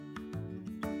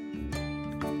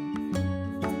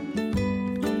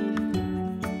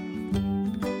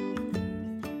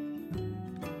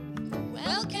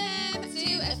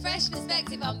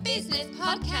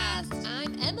podcast.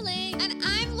 I'm Emily. And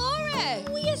I'm Laura.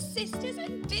 We are sisters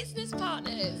and business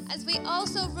partners. As we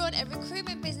also run a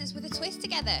recruitment business with a twist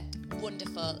together.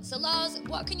 Wonderful. So, Loz,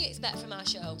 what can you expect from our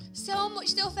show? So much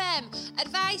stuff,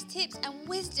 advice, tips and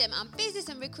wisdom on business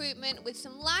and recruitment with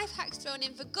some life hacks thrown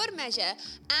in for good measure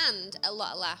and a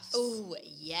lot of laughs. Oh,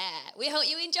 yeah. We hope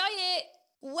you enjoy it.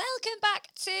 Welcome back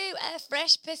to a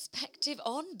Fresh Perspective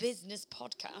on Business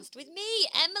podcast with me,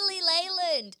 Emily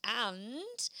Leyland, and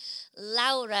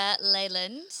Laura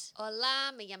Leyland.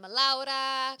 Hola, me llamo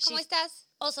Laura. ¿Cómo estás?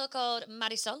 Also called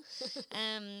Marisol.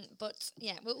 But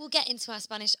yeah, we'll get into our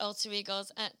Spanish alter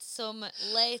egos at some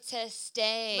later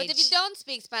stage. But if you don't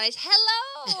speak Spanish,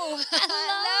 hello.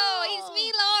 Hello. It's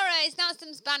me, Laura. It's not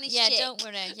some Spanish chick. Don't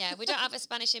worry. Yeah, we don't have a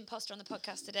Spanish imposter on the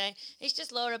podcast today. It's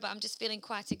just Laura, but I'm just feeling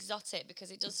quite exotic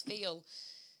because it does feel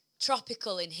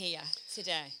tropical in here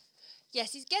today.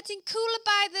 Yes, it's getting cooler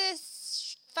by the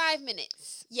 5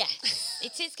 minutes. Yes,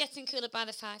 it is getting cooler by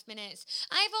the 5 minutes.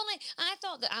 I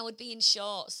thought that I would be in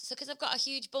shorts, so because I've got a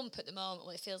huge bump at the moment,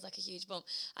 well, it feels like a huge bump.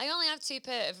 I only have 2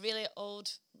 pair of really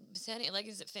old maternity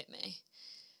leggings that fit me.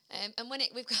 And when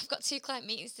I've got 2 client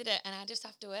meetings today, and I just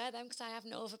have to wear them because I have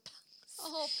no overpants.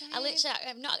 Oh, babe.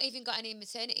 I've not even got any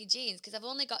maternity jeans because I've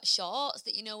only got shorts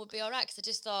that would be all right because I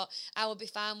just thought I would be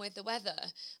fine with the weather.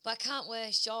 But I can't wear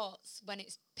shorts when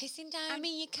it's pissing down. I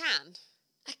mean, you can.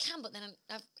 I can, but then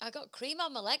I've got cream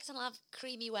on my legs and I'll have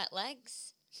creamy wet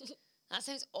legs. That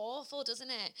sounds awful,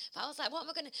 doesn't it? But I was like, what am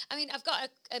I going to... I mean, I've got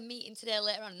a meeting today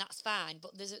later on, and that's fine,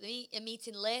 but there's a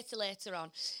meeting later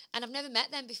on, and I've never met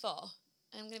them before.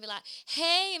 And I'm going to be like,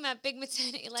 hey, my big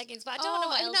maternity leggings, but I don't know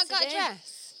what else to do. Have you not got a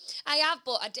dress? I have,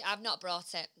 but I've not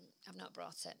brought it. I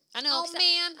know. Oh,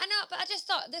 man. I know, but I just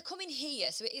thought they're coming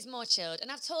here, so it is more chilled.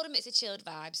 And I've told them it's a chilled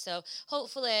vibe, so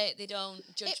hopefully they don't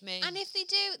judge me. And if they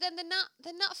do, then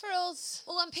they're not for us.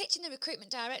 Well, I'm pitching the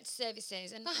recruitment director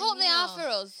services, and I hope they are for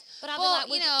us. But I'll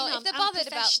be like, if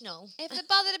they're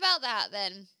bothered about that,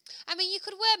 then I mean, you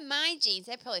could wear my jeans;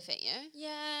 they'd probably fit you.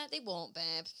 Yeah, they won't,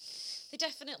 babe. They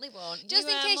definitely won't. Just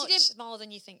you in case much you didn't smaller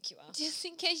than you think you are. Just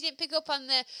in case you didn't pick up on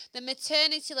the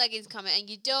maternity leggings comment, and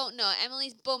you don't know,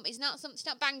 Emily's bump is not something. She's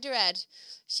not banged her head.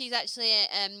 She's actually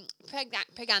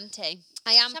pregante.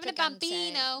 I am She's having pregante. a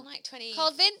bambino. I'm like 20.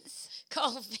 Called Vince.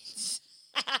 Called Vince.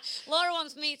 Laura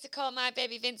wants me to call my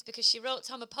baby Vince because she wrote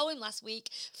Tom a poem last week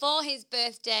for his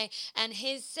birthday, and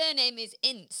his surname is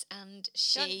Ince, and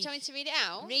she... Do you want me to read it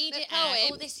out? Read it poem?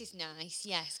 out. Oh, this is nice.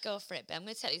 Yes, go for it, babe. I'm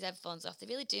going to take these headphones off. They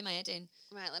really do my head in.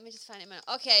 Right, let me just find it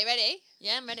out. Okay, ready?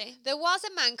 Yeah, I'm ready. There was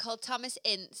a man called Thomas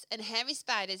Ince, and hairy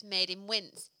spiders made him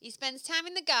wince. He spends time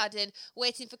in the garden,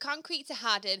 waiting for concrete to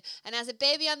harden, and has a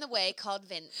baby on the way called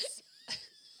Vince.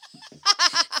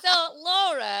 So,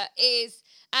 Laura is...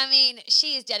 I mean,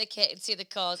 she is dedicated to the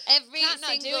cause. Every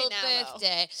single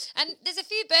birthday. Though. And there's a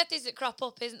few birthdays that crop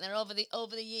up, isn't there, over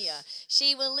the year.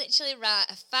 She will literally write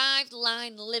a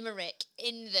 5-line limerick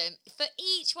in them for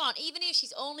each one, even if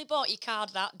she's only bought your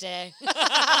card that day.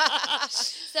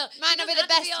 So might not be the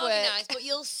best work, but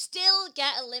you'll still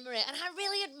get a limerick. And I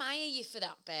really admire you for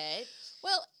that, babe.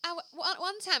 Well,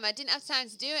 one time I didn't have time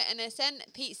to do it, and I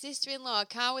sent Pete's sister-in-law a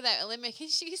card without a limerick, and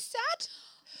she was sad.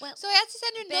 Well, so I had to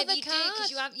send her another card. Because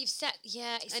you've set,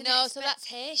 it's an So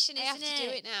expectation, isn't it? I have to do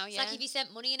it now, It's like if you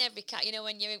sent money in every card,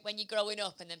 when you're growing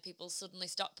up and then people suddenly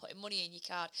stop putting money in your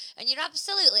card and you're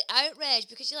absolutely outraged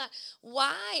because you're like,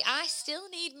 why? I still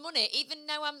need money even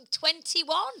now I'm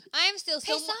 21. I am still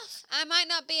Piss off. I might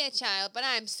not be a child, but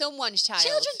I am someone's child.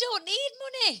 Children don't need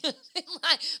money.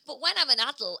 But when I'm an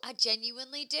adult, I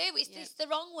genuinely do. It's the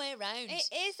wrong way round. It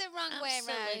is the wrong way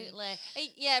round. Absolutely.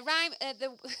 Yeah,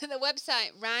 the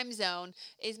website Rhyme Zone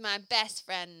is my best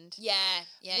friend. Yeah.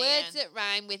 Words that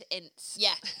rhyme with Ince.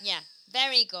 Yeah.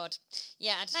 Very good.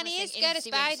 Yeah, I just and he is scared of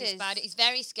spiders. He's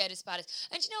very scared of spiders.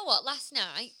 And do you know what? Last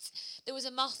night, there was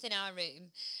a moth in our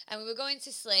room, and we were going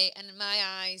to sleep, and my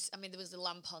eyes, there was the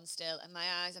lamp on still, and my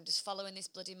eyes, I'm just following this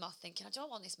bloody moth, thinking, I don't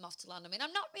want this moth to land on me. And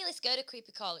I'm not really scared of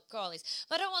creepy crawlies,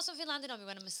 but I don't want something landing on me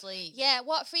when I'm asleep. Yeah,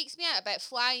 what freaks me out about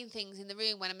flying things in the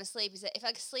room when I'm asleep is that if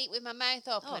I sleep with my mouth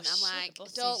open, I'm like, I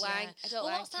don't like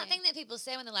what's that thing that people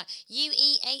say when they're like, you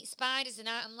eat 8 spiders a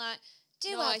night? I'm like,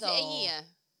 is it a year?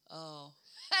 Oh.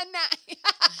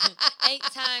 8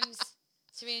 times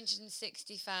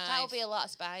 365. That would be a lot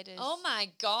of spiders. Oh my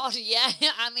God, yeah.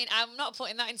 I'm not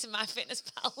putting that into my fitness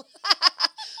pal.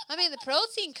 The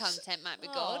protein content might be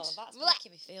good. That's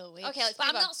making me feel weird. Okay, but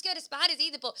I'm not scared of spiders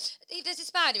either, but if there's a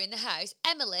spider in the house,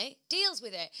 Emily deals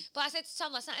with it. But I said to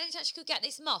Tom last night, anytime she could get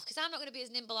this moth, because I'm not going to be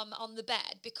as nimble on the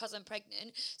bed because I'm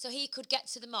pregnant, so he could get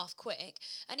to the moth quick,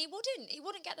 and he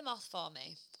wouldn't get the moth for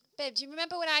me. Babe, do you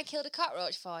remember when I killed a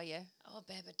cockroach for you? Oh,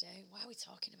 babe, I do. Why are we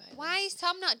talking about Why this? is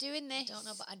Tom not doing this? I don't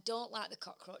know, but I don't like the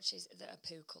cockroaches that are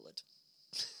poo-coloured.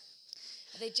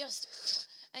 They just...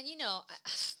 And, you know,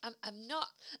 I'm not...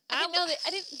 I didn't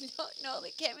know they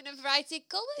came in a variety of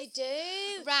colours. They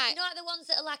do. Right. You know, like the ones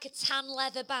that are like a tan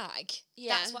leather bag?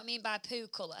 Yeah. That's what I mean by poo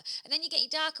colour. And then you get your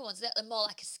darker ones that are more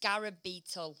like a scarab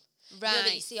beetle. Right. You know,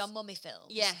 that you see on mummy films.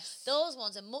 Yes. Those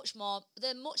ones are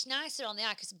they're much nicer on the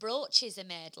eye because brooches are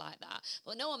made like that.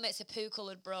 But no one makes a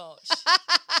poo-coloured brooch.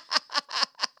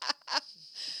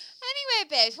 Anyway,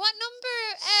 babes, what number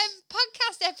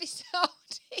podcast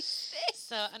episode is this?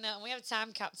 So, I know, and we have a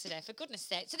time cap today, for goodness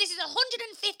sake. So this is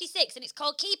 156, and it's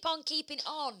called Keep On Keeping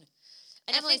On.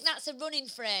 And I think that's a running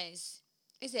phrase.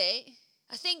 Is it?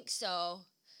 I think so.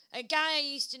 A guy I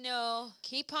used to know.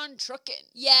 Keep on trucking.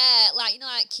 Yeah, like, you know,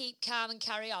 like keep calm and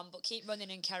carry on, but keep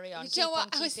running and carry on. You know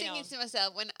what? I was thinking to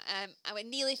myself when I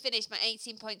nearly finished my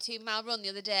 18.2 mile run the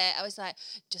other day. I was like,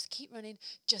 just keep running,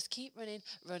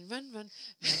 run, running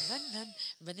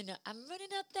up. I'm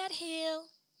running up that hill.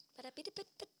 Oh,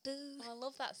 I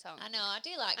love that song. I know, I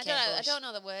do like Kate I Bush. don't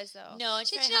know the words though. No, it's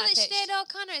Did very you know that high-pitched. Sinead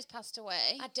O'Connor has passed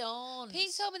away? I don't.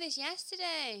 Pete told me this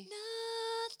yesterday.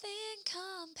 Nothing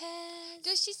compares.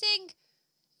 Does she sing?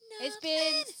 Nothing.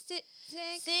 It's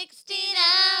been 16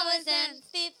 hours and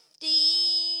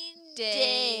 15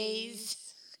 days.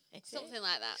 Something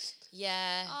like that.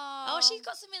 Yeah. Oh, she's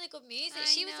got some really good music.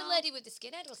 She was the lady with the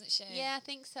skinhead, wasn't she? Yeah, I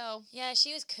think so. Yeah,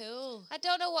 she was cool. I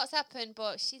don't know what's happened,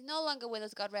 but she's no longer with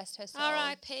us. God rest her soul.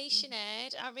 R.I.P.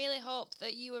 Sinead. I really hope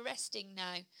that you are resting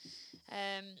now.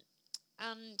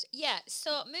 And yeah,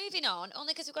 so moving on,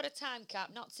 only because we've got a time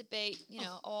cap, not to be, you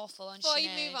know, awful on Before Sinead.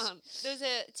 you move on, there's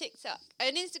a TikTok,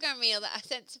 an Instagram reel that I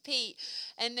sent to Pete,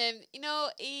 and you know,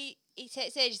 he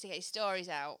takes ages to get his stories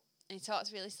out, and he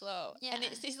talks really slow. Yeah. And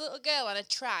it's this little girl on a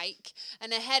trike,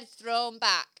 and her head thrown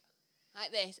back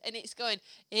like this, and it's going,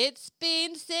 "It's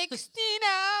been 16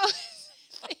 hours."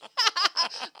 Oh, it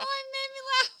made me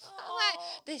laugh. I'm like,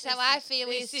 this is how I feel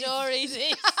with stories.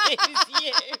 This is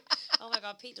you. Oh my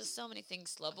God, Pete does so many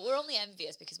things slow, but we're only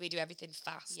envious because we do everything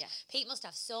fast. Yeah. Pete must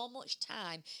have so much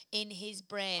time in his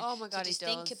brain Oh my God, to just he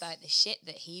think does. about the shit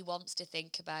that he wants to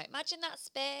think about. Imagine that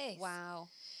space. Wow.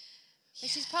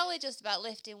 Which is probably just about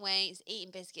lifting weights,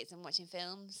 eating biscuits, and watching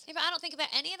films. Yeah, but I don't think about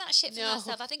any of that shit for No.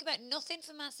 myself. I think about nothing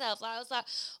for myself. Like I was like,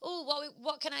 oh,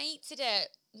 what can I eat today?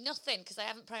 Nothing, because I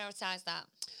haven't prioritised that.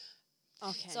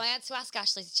 Okay. So I had to ask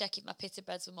Ashley to check if my pitta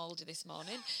breads were mouldy this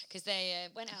morning because they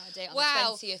went out of date on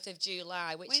Wow. the 20th of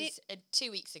July, which is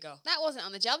 2 weeks ago. That wasn't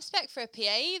on the job spec for a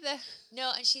PA either.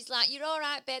 No, and she's like, "You're all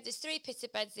right, babe. There's 3 pitta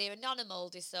breads here and none are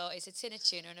mouldy, so it's a tin of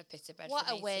tuna and a pitta bread What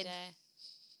for a me win. today."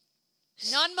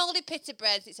 Non-mouldy pita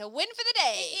breads. It's a win for the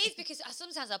day. It is, because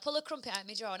sometimes I'll pull a crumpet out of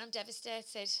my drawer and I'm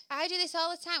devastated. I do this all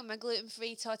the time with my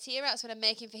gluten-free tortilla wraps when I'm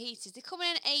making fajitas. They come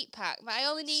in an 8-pack, but I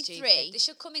only need Stupid. 3. They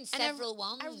should come in And several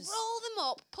ones. I roll them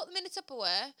up, put them in a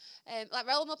Tupperware, like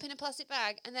roll them up in a plastic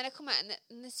bag, and then I come out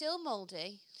and they're still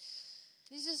mouldy.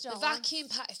 It's just The vacuum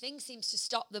pack thing seems to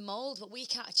stop the mould, but we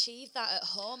can't achieve that at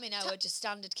home in our just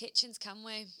standard kitchens, can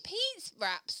we? Pete's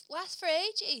wraps last for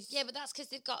ages. Yeah, but that's because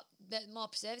they've got more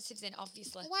preservatives in,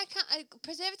 obviously. Why can't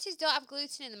preservatives don't have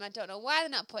gluten in them? I don't know why they're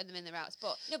not putting them in the wraps.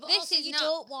 But No, but this also is you not,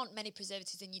 don't want many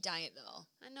preservatives in your diet, though.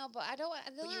 I know, but I don't want.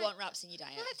 But you want wraps in your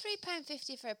diet. Like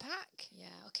 £3.50 for a pack.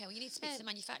 Yeah, okay. Well, you need to speak to the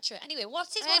manufacturer. Anyway, what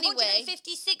is Anyway.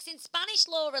 156 in Spanish,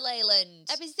 Laura Leyland?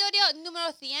 Episodio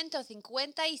número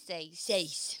 156.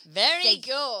 Very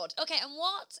good. Okay, and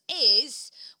what's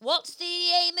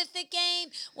the aim of the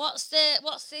game? What's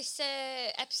this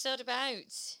episode about?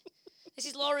 This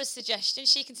is Laura's suggestion.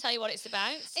 She can tell you what it's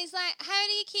about. It's like, how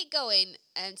do you keep going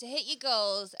to hit your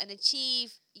goals and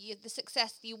achieve the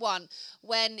success you want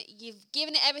when you've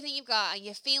given it everything you've got and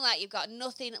you feel like you've got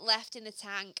nothing left in the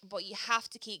tank, but you have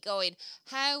to keep going?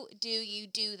 How do you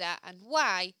do that, and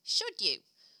why should you?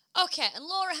 Okay, and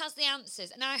Laura has the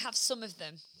answers, and I have some of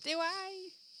them. Do I?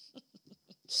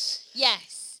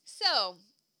 Yes. So,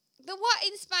 what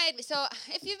inspired me? So,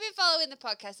 if you've been following the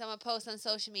podcast, I'm a post on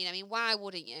social media. I mean, why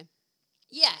wouldn't you?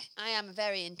 Yeah. I am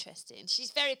very interesting.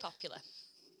 She's very popular.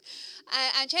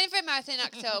 I'm training for a marathon in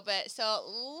October. So,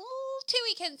 2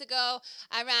 weekends ago,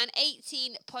 I ran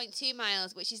 18.2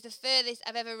 miles, which is the furthest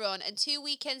I've ever run. And 2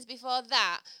 weekends before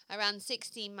that, I ran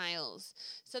 16 miles.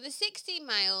 So, the 16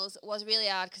 miles was really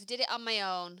hard because I did it on my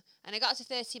own. And I got to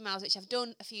 30 miles, which I've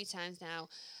done a few times now.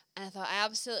 And I thought, I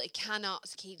absolutely cannot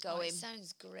keep going. It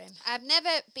sounds grim. I've never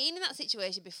been in that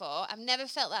situation before. I've never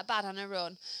felt that bad on a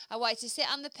run. I wanted to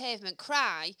sit on the pavement,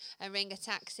 cry, and ring a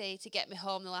taxi to get me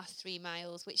home the last 3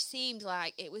 miles, which seemed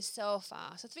like it was so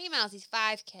far. So 3 miles is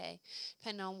 5k,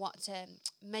 depending on what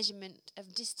measurement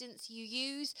of distance you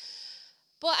use.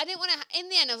 But I didn't want to, in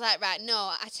the end, I was like, right, no.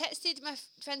 I texted my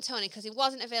friend Tony because he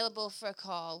wasn't available for a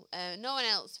call. No one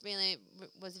else really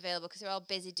was available because they're all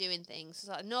busy doing things.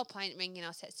 So I was like, no point ringing or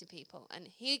texting people. And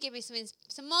he would give me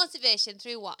some motivation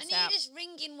through WhatsApp. And you're just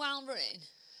ringing while running?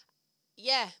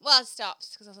 Yeah, well, I stopped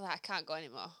because I was like, I can't go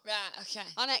anymore. Right, okay.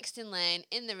 On Exton Lane,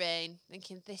 in the rain,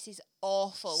 thinking, this is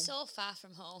awful. So far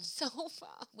from home. So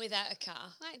far. Without a car.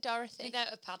 Like Dorothy. Without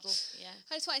a paddle, yeah.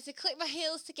 I just wanted to click my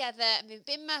heels together and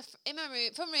be in my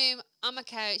room, on my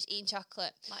couch, eating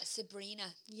chocolate. Like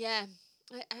Sabrina. Yeah.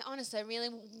 I honestly, really,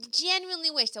 genuinely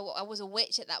wished I was a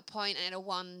witch at that point and I had a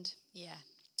wand. Yeah.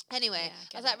 Anyway,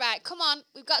 I was like, right, come on,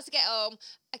 we've got to get home.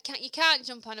 You can't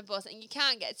jump on a bus and you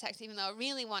can't get a taxi, even though I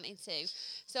really wanted to.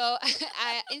 So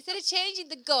instead of changing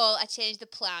the goal, I changed the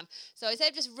plan. So instead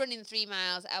of just running 3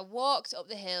 miles, I walked up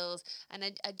the hills and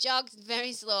I jogged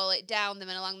very slowly down them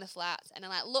and along the flats. And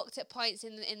I looked at points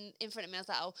in front of me. I was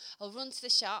like, I'll run to the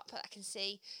shop that I can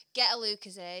see, get a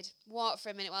Lucozade, walk for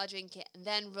a minute while I drink it, and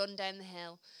then run down the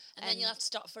hill. And then you'll have to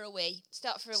stop for a wee.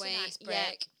 Stop for a wee. A nice break.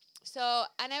 Yeah. So,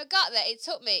 and I got there. It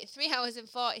took me 3 hours and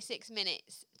 46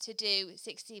 minutes to do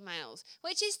 16 miles,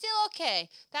 which is still okay.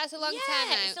 That's a long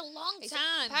time out. It's a long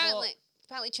time.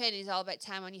 Apparently training is all about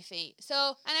time on your feet.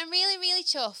 So, and I'm really, really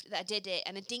chuffed that I did it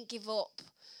and I didn't give up.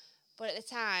 But at the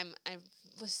time, I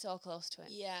was so close to it.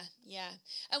 Yeah, yeah.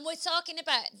 And we're talking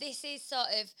about, this is sort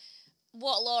of,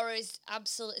 what Laura is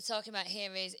absolutely talking about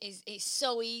here is it's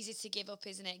so easy to give up,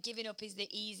 isn't it? Giving up is the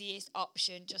easiest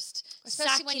option,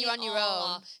 especially when you're on your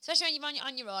own. Especially when you're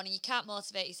on your own and you can't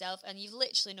motivate yourself and you've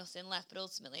literally nothing left, but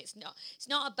ultimately it's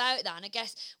not about that. And I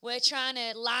guess we're trying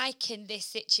to liken this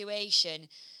situation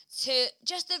to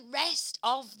just the rest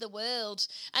of the world.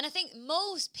 And I think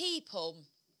most people...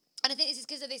 And I think this is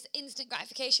because of this instant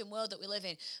gratification world that we live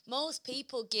in. Most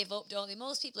people give up, don't they?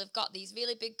 Most people have got these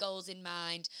really big goals in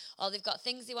mind, or they've got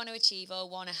things they want to achieve or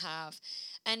want to have.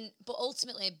 But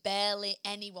ultimately, barely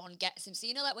anyone gets them. So,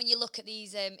 like when you look at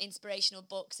these inspirational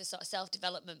books, the sort of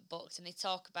self-development books, and they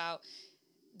talk about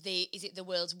the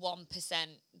world's 1%,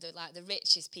 the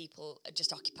richest people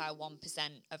just occupy 1%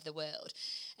 of the world,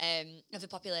 of the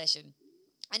population.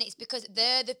 And it's because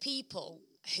they're the people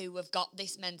who have got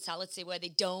this mentality where they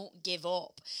don't give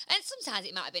up. And sometimes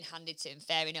it might have been handed to them,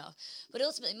 fair enough. But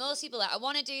ultimately, most people are like, I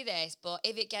want to do this, but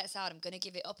if it gets hard, I'm going to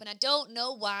give it up. And I don't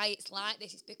know why it's like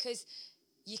this. It's because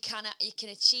you can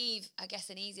achieve, I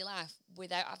guess, an easy life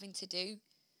without having to do.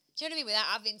 Do you know what I mean? Without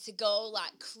having to go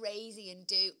like crazy and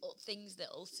do things that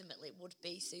ultimately would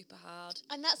be super hard.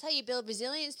 And that's how you build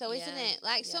resilience, though, isn't it?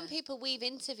 Like some people we've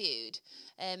interviewed,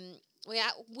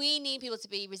 we need people to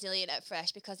be resilient at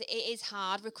Fresh because it is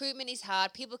hard. Recruitment is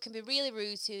hard. People can be really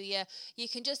rude to you. You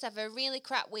can just have a really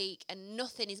crap week and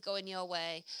nothing is going your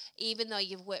way, even though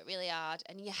you've worked really hard.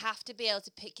 And you have to be able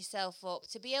to pick yourself up,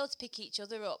 to be able to pick each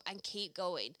other up and keep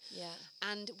going. Yeah.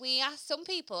 And we ask some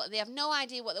people, they have no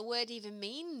idea what the word even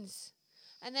means.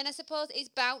 And then I suppose it's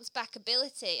bounce back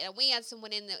ability. And we had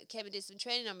someone in that came and did some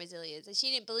training on resilience, and she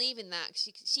didn't believe in that.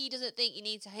 She doesn't think you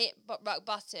need to hit rock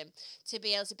bottom to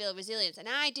be able to build resilience. And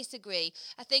I disagree.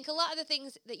 I think a lot of the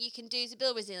things that you can do to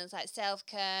build resilience, like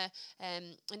self-care,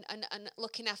 and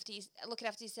looking after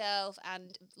yourself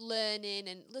and learning,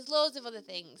 and there's loads of other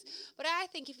things. But I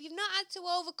think if you've not had to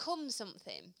overcome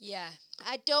something,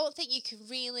 I don't think you can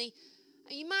really.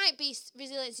 You might be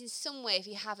resilient in some way if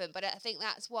you haven't, but I think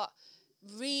that's what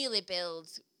really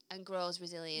builds and grows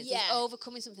resilience. Is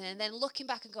overcoming something and then looking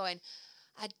back and going,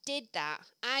 I did that,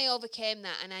 I overcame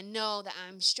that, and I know that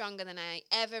I'm stronger than I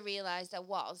ever realised I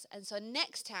was. And so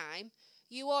next time,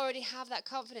 you already have that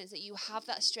confidence that you have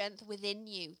that strength within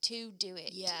you to do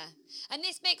it. Yeah. And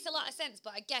this makes a lot of sense,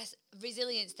 but I guess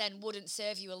resilience then wouldn't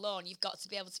serve you alone. You've got to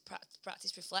be able to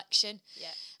practice reflection. Yeah.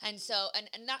 And so,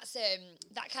 and that's,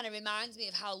 that kind of reminds me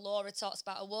of how Laura talks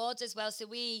about awards as well. So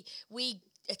we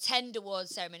attend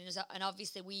awards ceremonies, and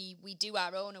obviously we do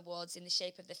our own awards in the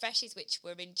shape of the Freshies, which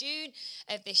were in June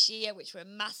of this year, which were a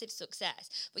massive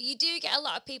success. But you do get a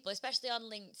lot of people, especially on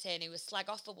LinkedIn, who will slag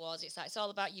off awards. It's like, it's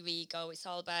all about your ego, it's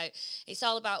all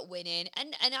about winning,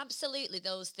 and absolutely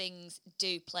those things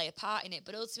do play a part in it.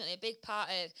 But ultimately, a big part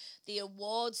of the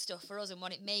award stuff for us and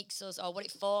what it makes us, or what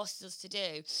it forces us to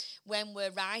do when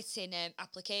we're writing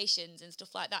applications and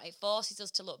stuff like that, it forces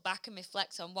us to look back and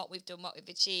reflect on what we've done, what we've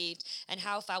achieved, and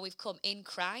how far we've come in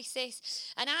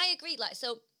crisis. And I agree, like,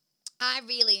 so I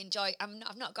really enjoy.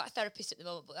 I've not got a therapist at the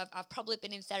moment, but I've probably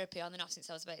been in therapy on and off since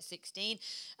I was about 16.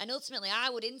 And ultimately, I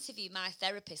would interview my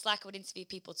therapist like I would interview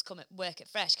people to come at work at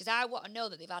Fresh, because I want to know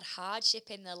that they've had hardship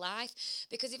in their life.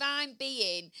 Because if I'm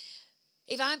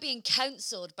being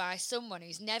counselled by someone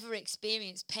who's never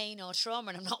experienced pain or trauma,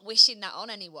 and I'm not wishing that on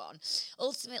anyone,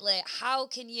 ultimately, how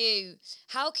can you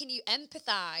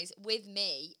empathise with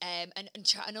me and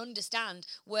try and understand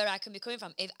where I can be coming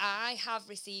from if I have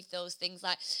received those things?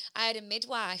 Like, I had a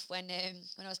midwife when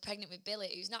I was pregnant with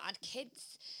Billy, who's not had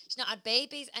kids. She's not had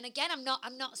babies. And again, I'm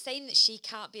not saying that she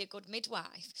can't be a good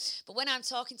midwife. But when I'm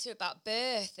talking to her about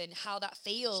birth and how that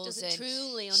feels,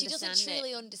 she doesn't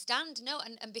truly understand. No,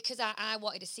 and because I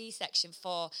wanted a C-section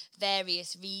for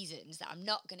various reasons that I'm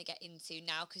not going to get into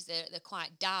now because they're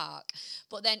quite dark.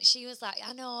 But then she was like,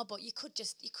 I know, but you could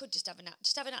just have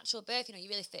a natural birth. You know,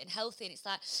 you're really fit and healthy. And it's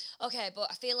like, okay, but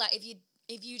I feel like if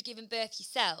you'd given birth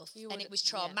yourself and it was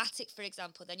traumatic, for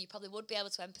example, then you probably would be able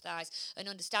to empathise and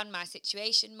understand my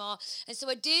situation more. And so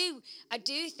I do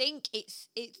think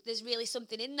there's really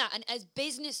something in that. And as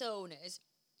business owners,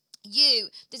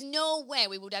 there's no way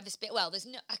we would ever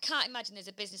I can't imagine there's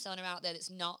a business owner out there that's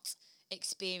not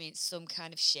experienced some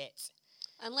kind of shit.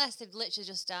 Unless they've literally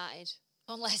just started.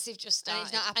 Unless they've just started, and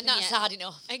it's not happened and that's yet. hard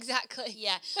enough. Exactly.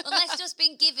 Yeah. Unless it's just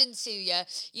been given to you,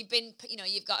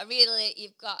 you've got a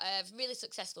really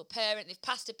successful parent. They've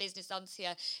passed a business on to you.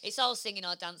 It's all singing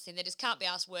or dancing. They just can't be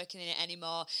asked working in it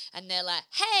anymore, and they're like,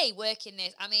 "Hey, work in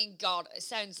this." I mean, God, it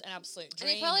sounds an absolute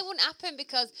dream. And it probably wouldn't happen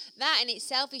because that in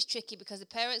itself is tricky because the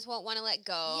parents won't want to let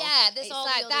go. Yeah, there's it's all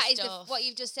like the other stuff. What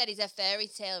you've just said is a fairy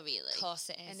tale, really. Of course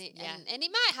it is. And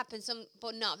it might happen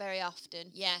but not very often.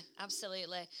 Yeah,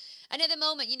 absolutely. And at the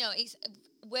moment,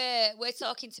 we're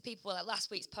talking to people, like last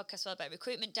week's podcast was about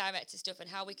recruitment director stuff and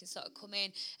how we can sort of come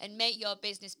in and make your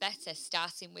business better,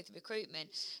 starting with recruitment.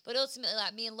 But ultimately,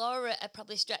 like, me and Laura are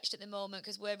probably stretched at the moment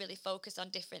because we're really focused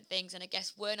on different things, and I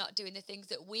guess we're not doing the things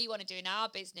that we want to do in our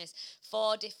business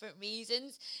for different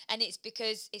reasons. And it's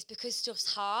because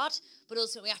stuff's hard, but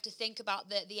ultimately we have to think about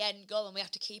the end goal, and we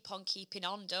have to keep on keeping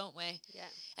on, don't we? Yeah.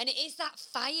 And it is that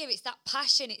fire, it's that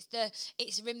passion,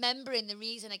 it's remembering the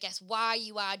reason, I guess, why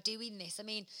you are doing this. I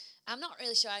mean, I'm not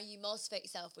really sure how you motivate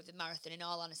yourself with the marathon, in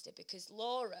all honesty, because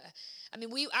Laura, I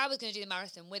was going to do the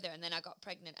marathon with her, and then I got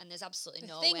pregnant, and there's absolutely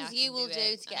no way I can do it. Things you will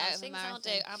do to get out of a marathon. I'll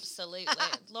do, absolutely.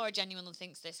 Laura genuinely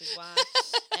thinks this is why.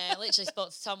 I literally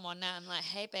spoke to Tom one night. I'm like,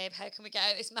 "Hey, babe, how can we get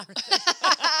out of this marathon?"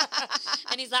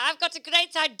 And he's like, "I've got a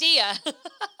great idea."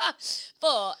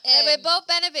 But we both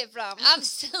benefit from.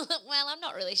 Well, I'm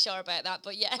not really sure about that,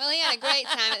 but yeah. Well, he had a great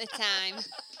time at the time.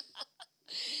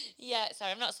 Yeah,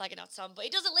 sorry, I'm not slagging out Tom, but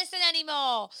he doesn't listen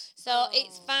anymore, so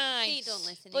it's fine. He don't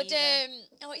listen but, either.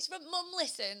 It's from Mum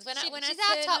listens. She's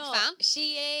our top fan.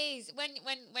 She is. When hey,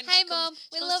 she Mum, comes,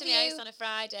 we comes love to you. my house on a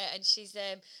Friday, and she's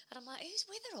and I'm like, "Who's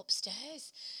with her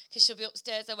upstairs?" Because she'll be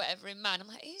upstairs or whatever in mine. I'm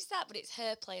like, "Who's that?" But it's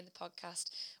her playing the podcast,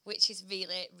 which is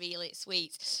really, really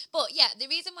sweet. But yeah, the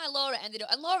reason why Laura ended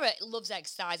up, and Laura loves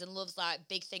exercise and loves like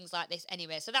big things like this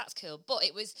anyway, so that's cool. But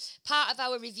it was part of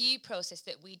our review process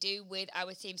that we do with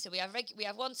our team. So we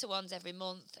have one-to-ones every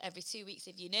month, every 2 weeks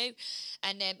if you're new,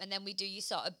 and then we do your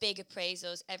sort of big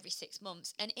appraisals every 6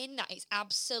 months. And in that, it's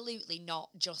absolutely not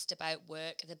just about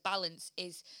work. The balance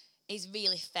is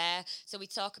really fair. So we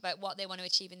talk about what they want to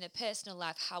achieve in their personal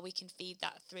life, how we can feed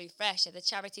that through Fresh, and the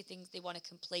charity things they want to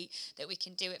complete that we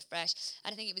can do at Fresh.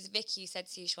 And I think it was Vicky who said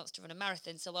to you she wants to run a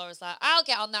marathon. So Laura's like, "I'll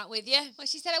get on that with you." Well,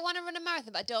 she said, "I want to run a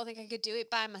marathon, but I don't think I could do it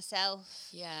by myself."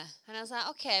 Yeah. And I was like,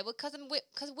 okay, well,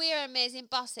 because we're amazing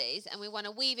bosses and we want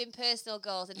to weave in personal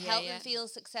goals and help them feel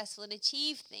successful and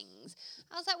achieve things.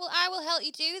 I was like, well, I will help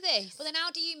you do this. But then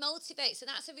how do you motivate? So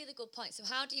that's a really good point. So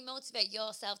how do you motivate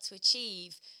yourself to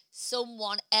achieve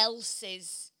someone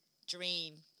else's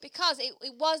dream? Because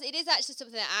it is actually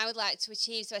something that I would like to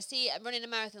achieve. So I see running a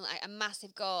marathon like a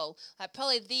massive goal, like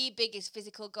probably the biggest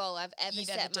physical goal I've ever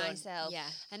set myself. Yeah.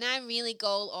 And I'm really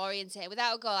goal oriented.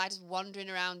 Without a goal, I'm just wandering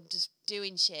around just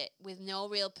doing shit with no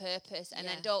real purpose, and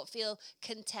I don't feel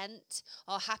content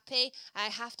or happy. I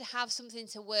have to have something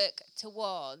to work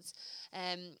towards.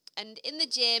 And in the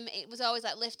gym, it was always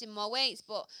like lifting more weights,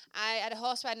 but I had a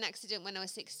horse riding accident when I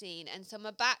was 16, and so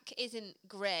my back isn't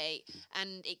great,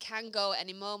 and it can go at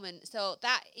any moment. So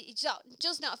that it's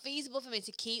just not feasible for me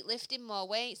to keep lifting more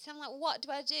weights. So I'm like, what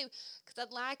do I do? Because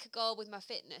I'd like a goal with my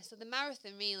fitness. So the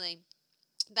marathon really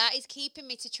that is keeping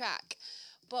me to track.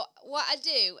 But what I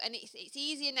do, and it's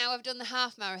easier now I've done the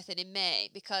half marathon in May,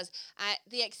 because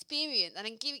the experience, and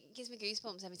it gives me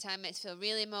goosebumps every time, makes me feel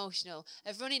really emotional,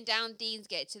 of running down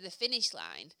Deansgate to the finish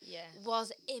line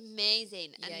was amazing.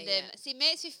 And see, it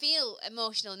makes me feel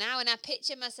emotional now, and I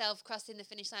picture myself crossing the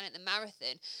finish line at the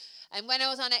marathon. And when I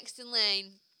was on Exton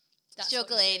Lane,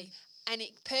 struggling, and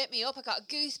it perked me up. I got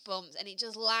goosebumps, and it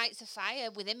just lights a fire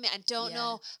within me. I don't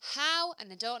know how,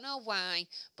 and I don't know why,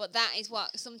 but that is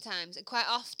what sometimes, and quite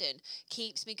often,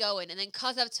 keeps me going. And then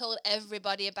because I've told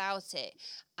everybody about it,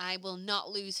 I will not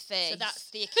lose faith. So that's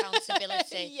the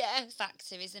accountability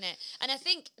factor, isn't it? And I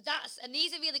think and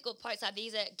these are really good points. Like,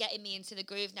 these are getting me into the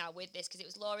groove now with this, because it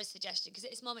was Laura's suggestion. Because at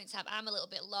this moment in time, I'm a little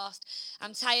bit lost.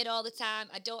 I'm tired all the time.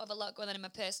 I don't have a lot going on in my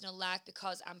personal life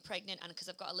because I'm pregnant and because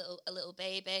I've got a little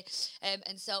baby.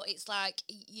 And so it's like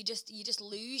you just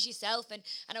lose yourself. And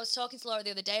I was talking to Laura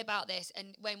the other day about this,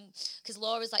 and because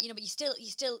Laura's like, but you're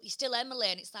still Emily,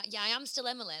 and it's like, yeah, I am still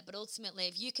Emily, but ultimately,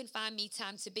 if you can find me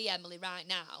time to be Emily right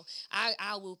now,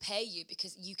 I will pay you,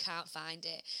 because you can't find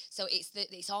it. So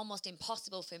it's almost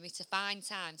impossible for me to find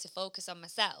time to focus on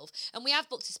myself. And we have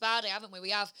booked a spa day, haven't we? We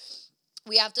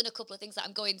have done a couple of things. That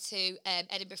I'm going to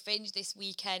Edinburgh Fringe this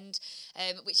weekend,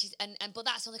 which is but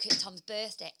that's only because it's Tom's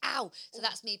birthday. Ow! So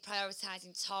that's me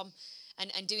prioritising Tom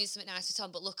and doing something nice for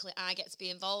Tom. But luckily, I get to be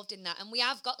involved in that. And we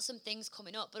have got some things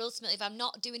coming up. But ultimately, if I'm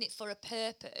not doing it for a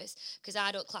purpose, because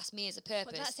I don't class me as a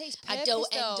purpose, I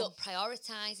don't end up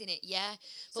prioritising it. Yeah.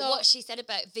 But what she said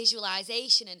about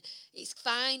visualisation, and it's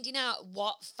finding out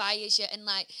what fires you, and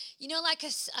like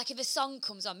if a song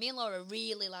comes on, me and Laura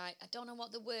really I don't know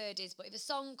what the word is, but if a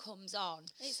song comes on,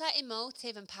 it's like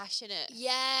emotive and passionate.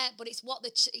 Yeah, but it's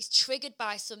it's triggered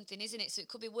by something, isn't it? So it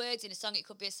could be words in a song. It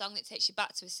could be a song that takes you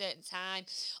back to a certain time.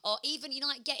 Or even,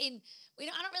 getting, I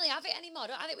don't really have it anymore. I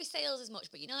don't have it with sales as much,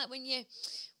 but like when you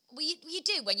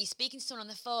do, when you're speaking to someone on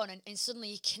the phone and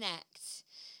suddenly you connect.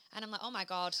 And I'm like, oh my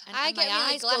God. And I get my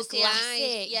really eyes glassy go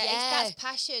glassy. eyes. Yeah, that's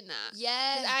passion, that.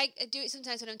 Yeah. Because I do it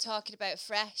sometimes when I'm talking about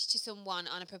fresh to someone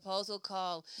on a proposal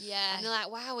call. Yeah. And they're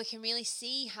like, wow, we can really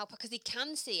see how, because they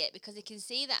can see it, because they can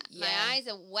see that my eyes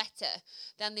are wetter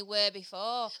than they were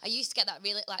before. I used to get that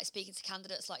really, speaking to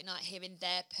candidates, hearing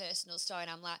their personal story,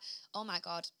 and I'm like, oh my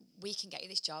God, we can get you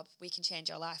this job. We can change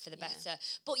your life for the better.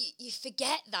 But you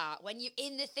forget that when you're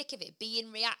in the thick of it,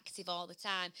 being reactive all the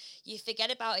time, you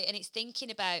forget about it, and it's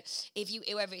thinking about,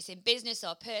 whether it's in business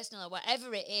or personal or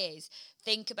whatever it is,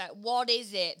 think about what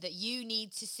is it that you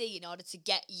need to see in order to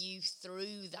get you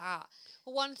through that.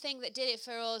 One thing that did it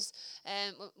for us,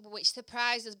 which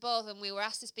surprised us both, when we were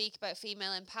asked to speak about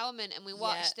female empowerment, and we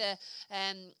watched the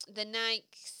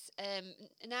Nike's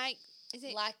Nike, is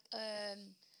it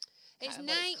it's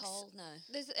Nike's called now.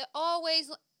 There's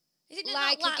always Is it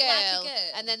like a girl, like a girl?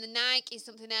 And then the Nike is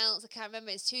something else. I can't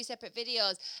remember. It's two separate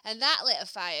videos, and that lit a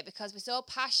fire, because we're so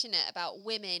passionate about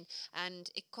women and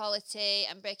equality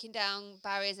and breaking down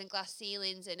barriers and glass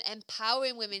ceilings and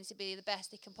empowering women to be the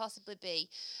best they can possibly be,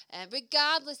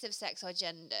 regardless of sex or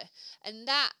gender.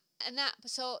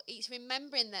 So it's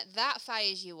remembering that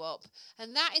fires you up,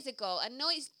 and that is a goal. I know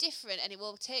it's different, and it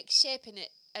will take shape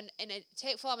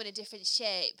take form in a different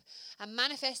shape and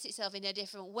manifest itself in a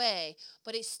different way,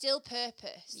 but it's still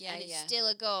purpose, and it's still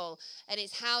a goal. And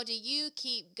it's, how do you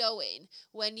keep going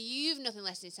when you've nothing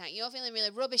less in the tank? You're feeling really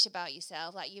rubbish about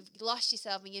yourself, like you've lost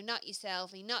yourself and you're not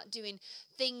yourself and you're not doing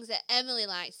things that Emily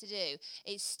likes to do.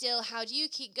 It's still, how do you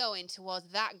keep going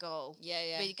towards that goal,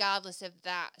 regardless of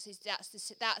that? So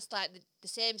that's like the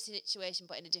same situation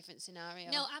but in a different scenario.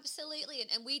 No, absolutely.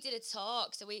 And we did a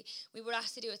talk. So we were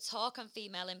asked to do a talk on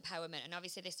female empowerment, and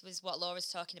obviously this was what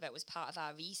Laura's talking about, was part of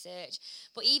our research.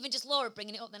 But even just Laura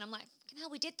bringing it up, then I'm like,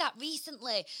 hell, we did that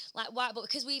recently. Like, why? But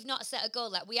because we've not set a goal,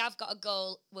 like we have got a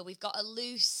goal where we've got a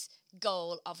loose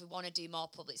goal of we want to do more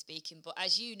public speaking. But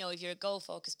as you know, if you're a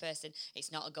goal-focused person,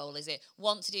 it's not a goal, is it?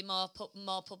 Want to do more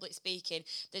public speaking.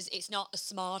 It's not a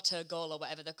smarter goal or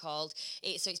whatever they're called.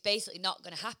 So it's basically not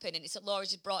going to happen. And Laura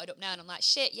just brought it up now, and I'm like,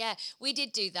 shit, yeah, we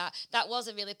did do that. That was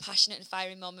a really passionate and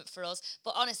fiery moment for us.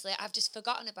 But honestly, I've just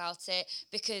forgotten about it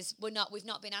because we've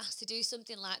not been asked to do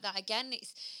something like that again.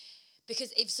 It's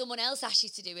because if someone else asks you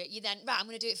to do it, you then, right, I'm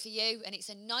going to do it for you. And it's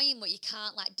annoying, but you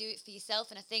can't, do it for yourself.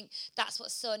 And I think that's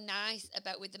what's so nice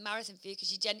about with the marathon for you,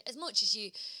 because as much as you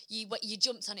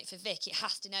jumped on it for Vic, it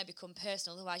has to now become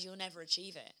personal, otherwise you'll never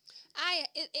achieve it.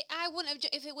 I wouldn't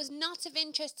have, if it was not of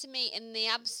interest to me in the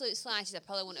absolute slightest, I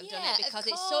probably wouldn't have done it, because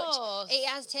it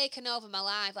has taken over my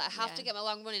life. I have to get my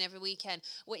long running every weekend,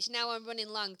 which now I'm running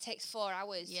long takes 4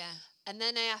 hours. Yeah. And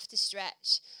then I have to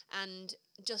stretch and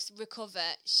just recover,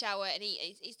 shower and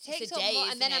eat. It takes a day,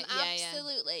 and then I'm absolutely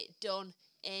absolutely done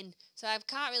in. So I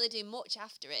can't really do much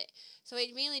after it. So it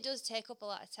really does take up a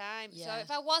lot of time. Yeah. So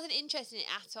if I wasn't interested in it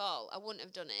at all, I wouldn't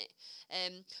have done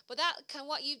it. But that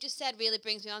what you've just said really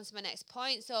brings me on to my next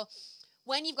point. So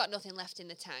when you've got nothing left in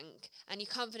the tank and your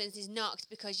confidence is knocked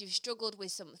because you've struggled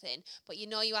with something, but you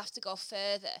know you have to go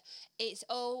further, it's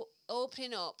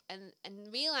opening up and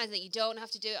realising that you don't have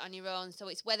to do it on your own. So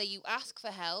it's whether you ask for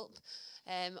help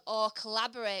or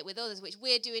collaborate with others, which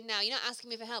we're doing now. You're not asking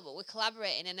me for help, but we're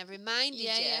collaborating, and I've reminded you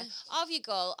of your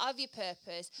goal, of your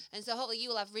purpose, and so hopefully you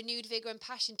will have renewed vigour and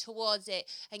passion towards it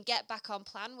and get back on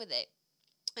plan with it.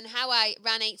 And how I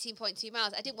ran 18.2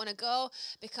 miles, I didn't want to go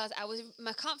because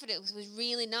my confidence was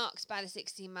really knocked by the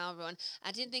 16-mile run.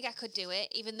 I didn't think I could do it,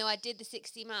 even though I did the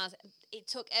 60 miles. It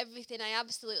took everything I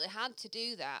absolutely had to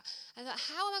do that. I thought,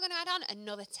 how am I going to add on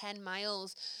another 10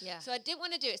 miles? Yeah. So I didn't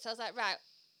want to do it. So I was like, right,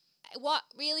 what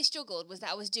really struggled was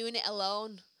that I was doing it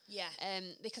alone. Yeah.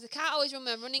 Because I can't always run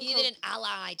my running club. You needed an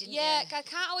ally, didn't you? Yeah, I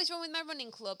can't always run with my running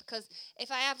club because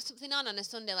if I have something on a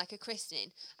Sunday, like a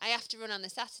christening, I have to run on the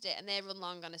Saturday and they run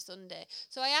long on a Sunday.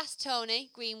 So I asked Tony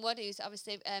Greenwood, who's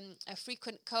obviously a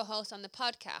frequent co-host on the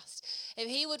podcast, if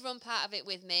he would run part of it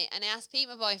with me. And I asked Pete,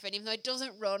 my boyfriend, even though he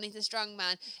doesn't run, he's a strong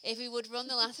man, if he would run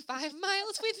the last 5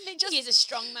 miles with me. He's a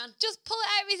strong man. Just pull it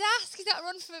out of his ass. He's not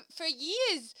run for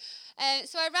years.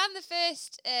 So I ran the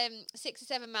first 6 or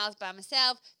 7 miles by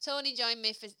myself. Tony joined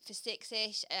me for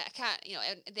 6-ish. I can't,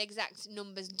 the exact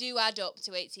numbers do add up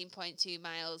to 18.2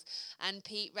 miles. And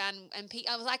Pete ran,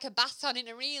 I was like a baton in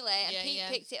a relay, and Pete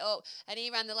picked it up, and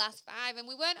he ran the last 5. And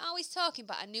we weren't always talking,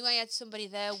 but I knew I had somebody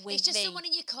there with me. It's just someone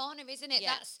in your corner, isn't it?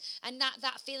 Yeah.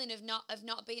 That feeling of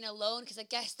not being alone, because I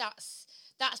guess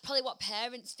that's probably what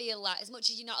parents feel like, as much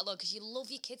as you're not alone, because you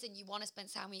love your kids and you want to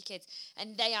spend time with your kids,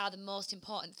 and they are the most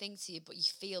important thing to you, but you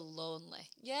feel lonely.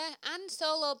 Yeah, and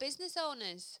solo business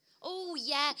owners. Oh,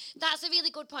 yeah, that's a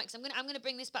really good point, because I'm gonna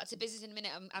bring this back to business in a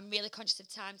minute. I'm really conscious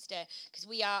of time today, because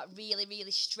we are really, really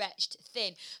stretched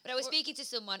thin. But I was speaking to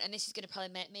someone, and this is going to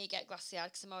probably make me get glassy-eyed,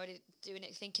 because I'm already doing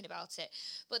it, thinking about it.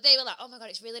 But they were like, oh, my God,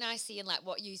 it's really nice seeing, like,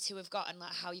 what you two have got and,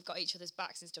 like, how you've got each other's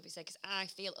backs and stuff. He said, because I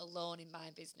feel alone in my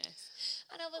business.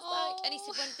 And I was like, and he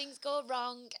said, when things go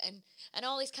wrong and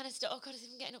all this kind of stuff. Oh, God,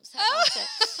 I'm getting upset about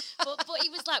it. But he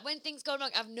was like, when things go wrong,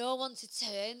 I've no one to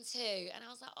turn to. And I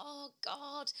was like, oh,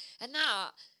 God. And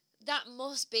that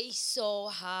must be so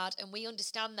hard, and we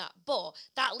understand that. But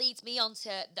that leads me on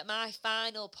to my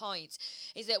final point,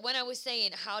 is that when I was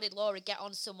saying, how did Laura get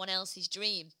on someone else's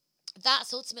dream?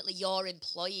 That's ultimately your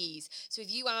employees. So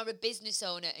if you are a business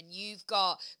owner and you've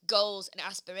got goals and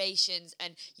aspirations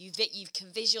and you can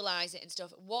visualize it and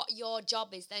stuff, what your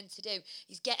job is then to do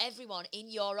is get everyone in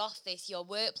your office, your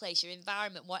workplace, your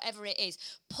environment, whatever it is,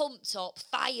 pumped up,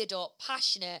 fired up,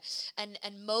 passionate and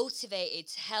motivated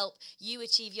to help you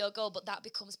achieve your goal. But that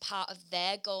becomes part of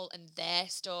their goal and their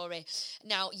story.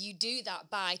 Now, you do that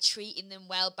by treating them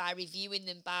well, by reviewing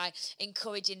them, by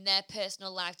encouraging their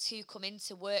personal life to come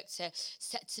into work,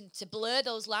 to blur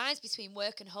those lines between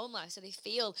work and home life, so they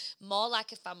feel more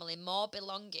like a family, more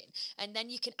belonging, and then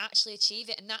you can actually achieve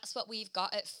it. And that's what we've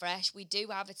got at Fresh. We do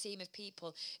have a team of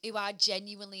people who are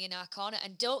genuinely in our corner,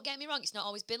 and don't get me wrong, it's not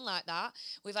always been like that.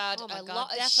 We've had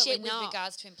lot of shit with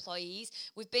regards to employees.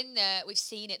 We've been there, we've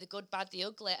seen it, the good, bad, the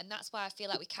ugly, and that's why I feel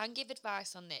like we can give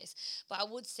advice on this. But I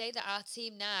would say that our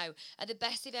team now are the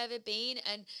best they've ever been,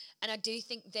 and I do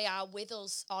think they are with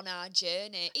us on our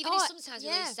journey, even if sometimes we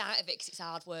lose sight of it because it's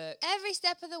hard work. Every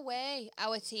step of the way,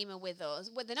 our team are with us.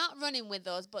 Well, they're not running with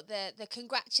us, but they're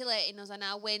congratulating us on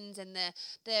our wins, and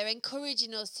they're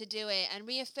encouraging us to do it and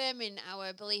reaffirming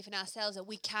our belief in ourselves that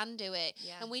we can do it.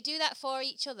 Yeah. And we do that for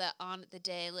each other on the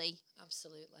daily.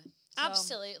 Absolutely.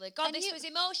 Absolutely. God, this was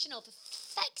emotional, for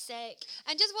feck's sake.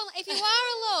 And just one, if you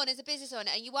are alone as a business owner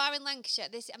and you are in Lancashire,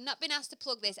 I'm not being asked to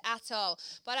plug this at all,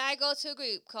 but I go to a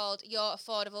group called Your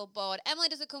Affordable Board. Emily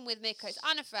doesn't come with me because it's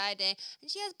on a Friday, and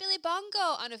she has Billy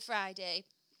Bongo on a Friday.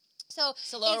 So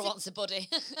Laura wants a buddy.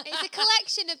 It's a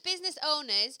collection of business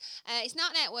owners. It's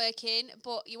not networking,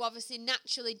 but you obviously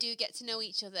naturally do get to know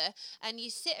each other, and you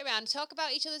sit around, talk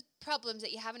about each other's problems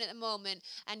that you're having at the moment,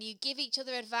 and you give each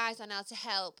other advice on how to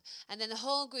help. And then the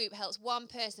whole group helps one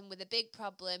person with a big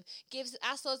problem,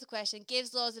 asks loads of questions,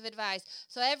 gives loads of advice.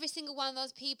 So every single one of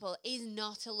those people is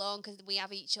not alone because we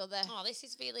have each other. Oh, this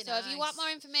is really nice. So if you want more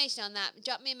information on that,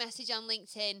 drop me a message on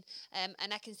LinkedIn,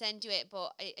 and I can send you it.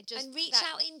 But and reach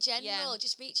out in general. general.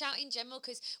 Just reach out in general,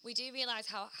 because we do realise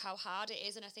how hard it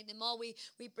is, and I think the more we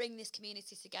bring this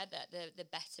community together, the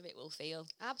better it will feel.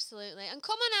 Absolutely. And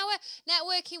come on our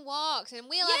networking walks, and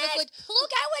we'll have a good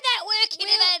plug our networking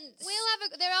events.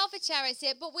 They're all for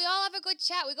charity, but we all have a good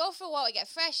chat. We go for a walk, we get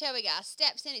fresh air, we get our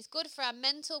steps in. It's good for our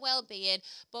mental well-being,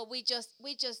 but we just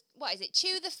what is it?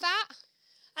 Chew the fat.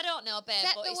 I don't know, babe,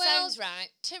 Set but the it world sounds right.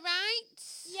 To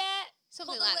rights. Yeah,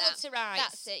 something put like the world that. to rights.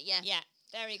 That's it. Yeah. Yeah.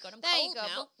 Very good. I'm there cold you go.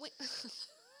 now.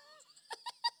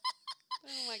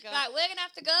 Oh my God. Right, we're gonna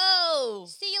have to go.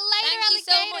 See you later. Thank you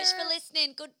so much for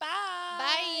listening. Goodbye.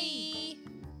 Bye.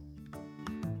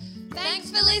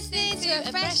 Thanks for listening to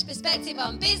A Fresh Perspective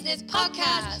on Business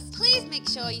podcast. Please make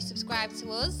sure you subscribe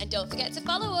to us. And don't forget to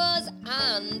follow us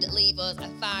and leave us a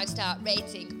 5-star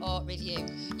rating or review.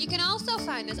 You can also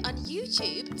find us on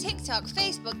YouTube, TikTok,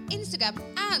 Facebook, Instagram,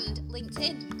 and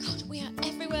LinkedIn. God, we are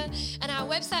everywhere. And our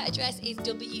website address is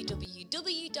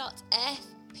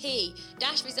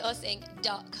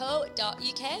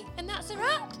www.fp-resourcing.co.uk. And that's a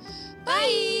wrap.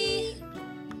 Bye.